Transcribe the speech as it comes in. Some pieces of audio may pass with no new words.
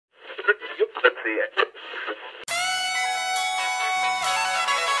see it.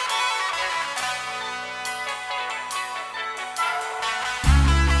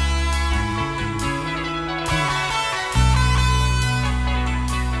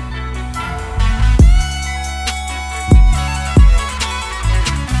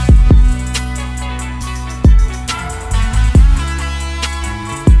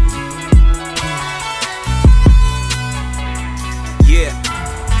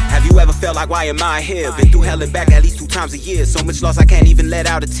 Felt like, why am I here? Been through hell and back at least 2 times a year. So much loss I can't even let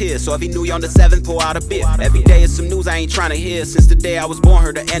out a tear. So every New Year on the 7th, pour out a beer. Every day is some news I ain't trying to hear. Since the day I was born,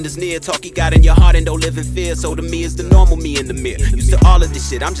 heard the end is near. Talk you got in your heart and don't live in fear. So to me, it's the normal me in the mirror. Used to all of this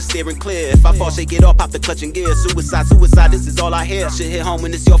shit, I'm just steering clear. If I fall, shake it off, pop the clutch and gear. Suicide, suicide, this is all I hear. Shit hit home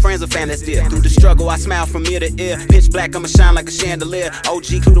when it's your friends or fan that's dear. Through the struggle, I smile from ear to ear. Pitch black, I'ma shine like a chandelier.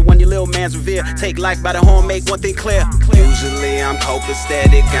 OG, Clew, the one your little man's revere. Take life by the horn, make one thing clear. Usually I'm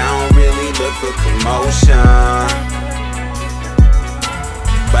Dopestetic, I don't really look for commotion.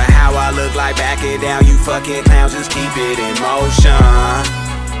 But how I look like, back it down, you fucking clowns, just keep it in motion.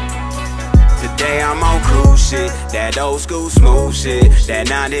 Today I'm on cruise shit, that old school smooth shit, that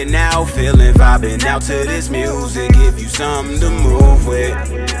 90 now feeling, vibing out to this music. Give you something to move with,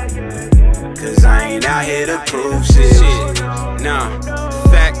 cause I ain't out here to prove shit. Nah,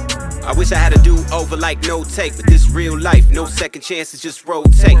 fact, I wish I had a do-over like no take, but this real life, no second chances, just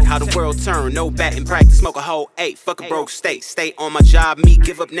rotate. How the world turn, no batting practice, smoke a whole 8, fuck a broke state. Stay on my job, me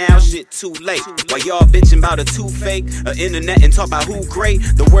give up now, shit too late. While y'all bitching about a toothake, internet and talk about who great.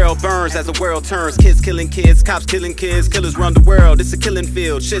 The world burns as the world turns, kids killing kids, cops killing kids, killers run the world, it's a killing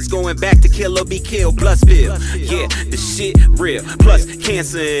field. Shit's going back to kill or be killed, plus bill. Yeah, the shit real, plus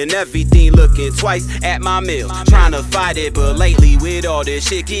cancer and everything looking twice at my meals. Trying to fight it, but lately with all this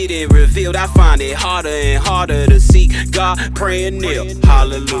shit getting revealed, I find it harder and harder to seek God, praying kneel.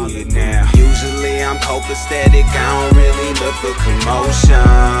 Hallelujah now. Usually I'm Dopestetic, I don't really look for commotion.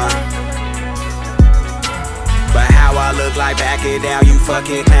 But how I look like, back it down, you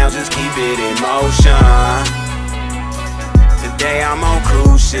fucking clowns, just keep it in motion. Today I'm on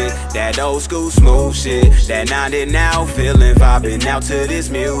cruise shit, that old school smooth shit, that 90 now feeling, vibing out to this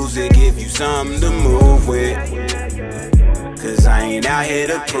music. Give you something to move with, cause I ain't out here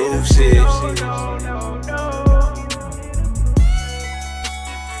to prove shit.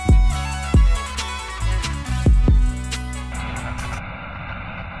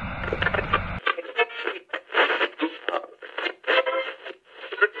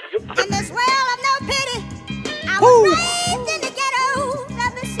 In this world of no pity, I was raised in the ghetto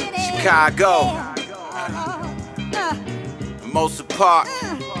of the city. Chicago, Mimosa Park,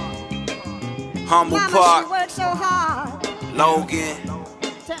 Humble Park, work so hard Logan,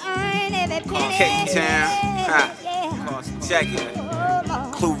 to earn every penny. K-Town, check it,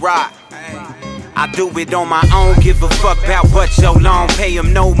 Oh, Clew Rock. I do it on my own, give a fuck about what your loan. Pay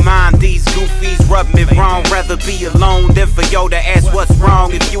them no mind, these goofies rub me wrong. Rather be alone than for yo to ask what's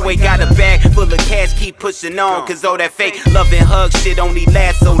wrong. If you ain't got a bag full of cash, keep pushing on. Cause all that fake love and hug shit only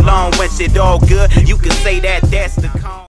lasts so long. When shit all good, you can say that that's the